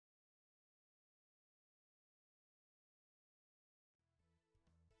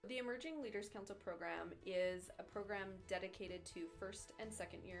The Emerging Leaders Council program is a program dedicated to first and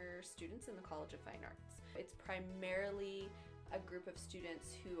second year students in the College of Fine Arts. It's primarily a group of students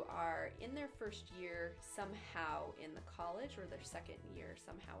who are in their first year somehow in the college, or their second year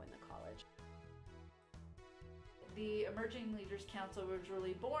somehow in the college. The Emerging Leaders Council was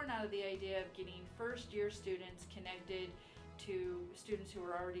really born out of the idea of getting first year students connected to students who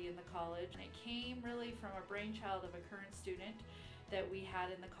were already in the college. And it came really from a brainchild of a current student that we had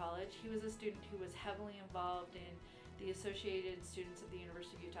in the college. He was a student who was heavily involved in the Associated Students of the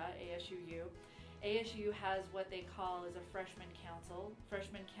University of Utah, ASUU. ASU has what they call as a freshman council.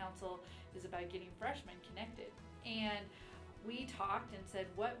 Freshman council is about getting freshmen connected. And we talked and said,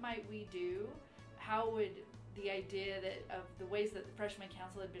 what might we do? How would the idea that of the ways that the freshman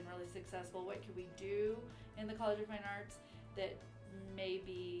council had been really successful, what could we do in the College of Fine Arts that may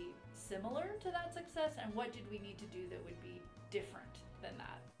be similar to that success, and what did we need to do that would be different than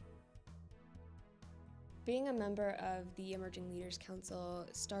that? Being a member of the Emerging Leaders Council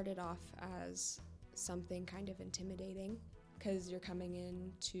started off as something kind of intimidating, because you're coming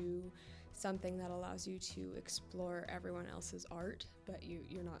into something that allows you to explore everyone else's art, but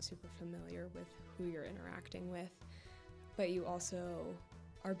you're not super familiar with who you're interacting with. But you also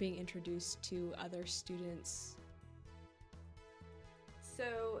are being introduced to other students.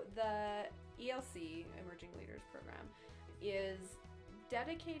 So the ELC, Emerging Leaders Program, is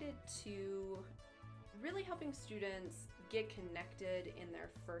dedicated to really helping students get connected in their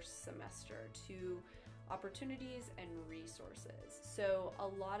first semester to opportunities and resources. So a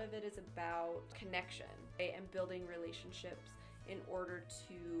lot of it is about connection and building relationships in order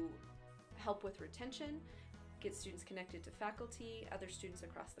to help with retention, get students connected to faculty, other students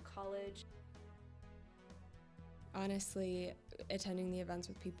across the college. Honestly, attending the events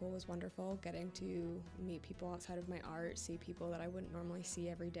with people was wonderful. Getting to meet people outside of my art, see people that I wouldn't normally see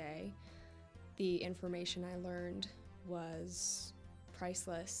every day. The information I learned was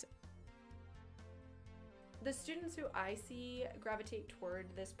priceless. The students who I see gravitate toward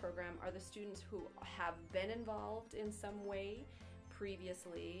this program are the students who have been involved in some way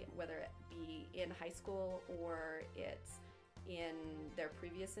previously, whether it be in high school or it's in their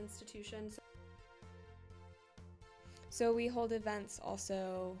previous institutions. So we hold events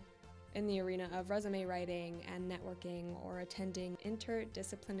also in the arena of resume writing and networking, or attending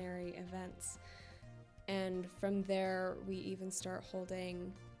interdisciplinary events. And from there, we even start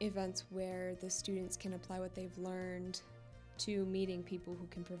holding events where the students can apply what they've learned to meeting people who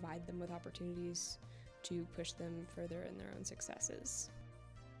can provide them with opportunities to push them further in their own successes.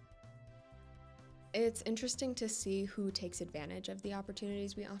 It's interesting to see who takes advantage of the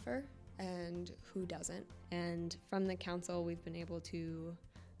opportunities we offer and who doesn't. And from the council, we've been able to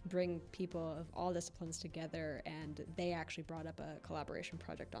bring people of all disciplines together, and they actually brought up a collaboration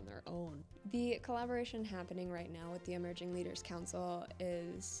project on their own. The collaboration happening right now with the Emerging Leaders Council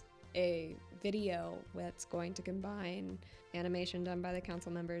is a video that's going to combine animation done by the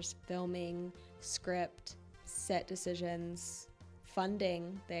council members, filming, script, set decisions,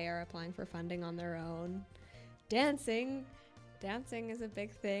 funding. They are applying for funding on their own. Dancing is a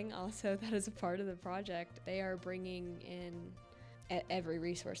big thing also that is a part of the project. They are bringing in every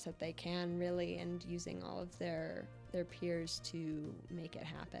resource that they can, really, and using all of their peers to make it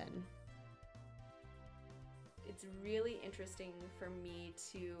happen. It's really interesting for me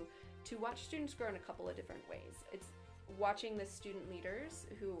to watch students grow in a couple of different ways. It's watching the student leaders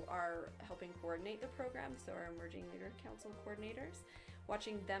who are helping coordinate the program, so our Emerging Leader Council coordinators,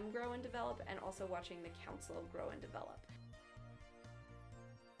 watching them grow and develop, and also watching the council grow and develop.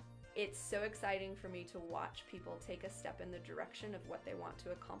 It's so exciting for me to watch people take a step in the direction of what they want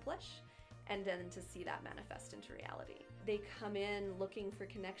to accomplish, and then to see that manifest into reality. They come in looking for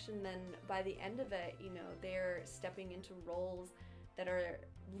connection, then by the end of it, they're stepping into roles that are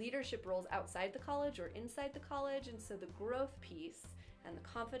leadership roles outside the college or inside the college, and so the growth piece and the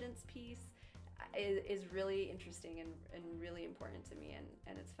confidence piece is really interesting and really important to me,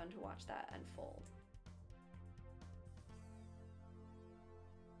 and it's fun to watch that unfold.